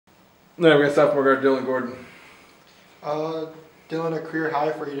No, we got sophomore guard Dillon Gordon. Dillon, a career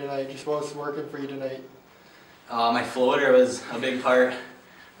high for you tonight. Just what was working for you tonight? My floater was a big part.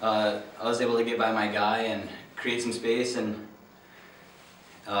 I was able to get by my guy and create some space, and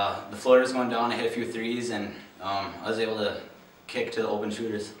the floater was going down. I hit a few threes, and I was able to kick to the open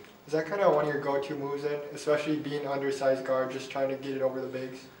shooters. Is that kind of one of your go-to moves then, especially being an undersized guard, just trying to get it over the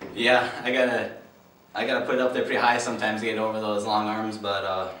bigs? Yeah, I gotta put it up there pretty high sometimes to get over those long arms,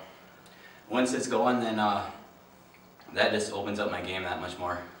 but once it's going, then that just opens up my game that much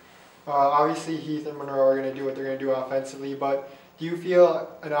more. Obviously, Heath and Monroe are going to do what they're going to do offensively, but do you feel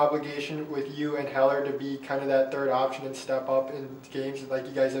an obligation with you and Heller to be kind of that third option and step up in games like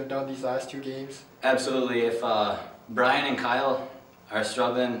you guys have done these last two games? Absolutely. If Brian and Kyle are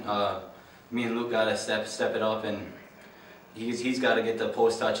struggling, me and Luke got to step it up, and he's got to get the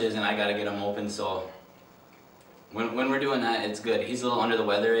post touches, and I got to get him open. So when we're doing that, it's good. He's a little under the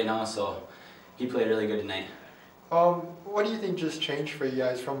weather right now, so he played really good tonight. What do you think just changed for you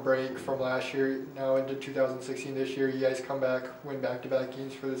guys from break from last year now into 2016 this year? You guys come back, win back-to-back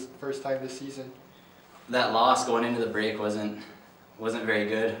games for this first time this season. That loss going into the break wasn't very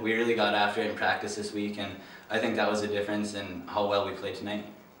good. We really got after it in practice this week, and I think that was the difference in how well we played tonight.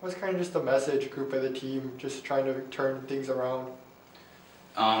 What was kind of just the message group of the team, just trying to turn things around?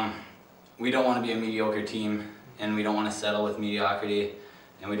 We don't want to be a mediocre team, and we don't want to settle with mediocrity,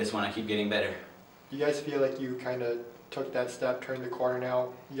 and we just want to keep getting better. You guys feel like you kind of took that step, turned the corner now?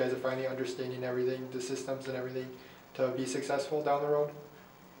 You guys are finally understanding everything, the systems and everything, to be successful down the road?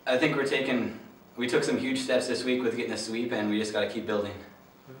 I think we took some huge steps this week with getting a sweep, and we just got to keep building.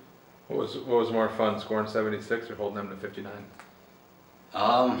 What was more fun, scoring 76 or holding them to 59?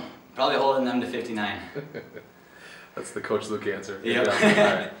 Probably holding them to 59. That's the Coach Luke answer. Yep. All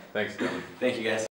right. Thanks, Dylan. Thank you, guys.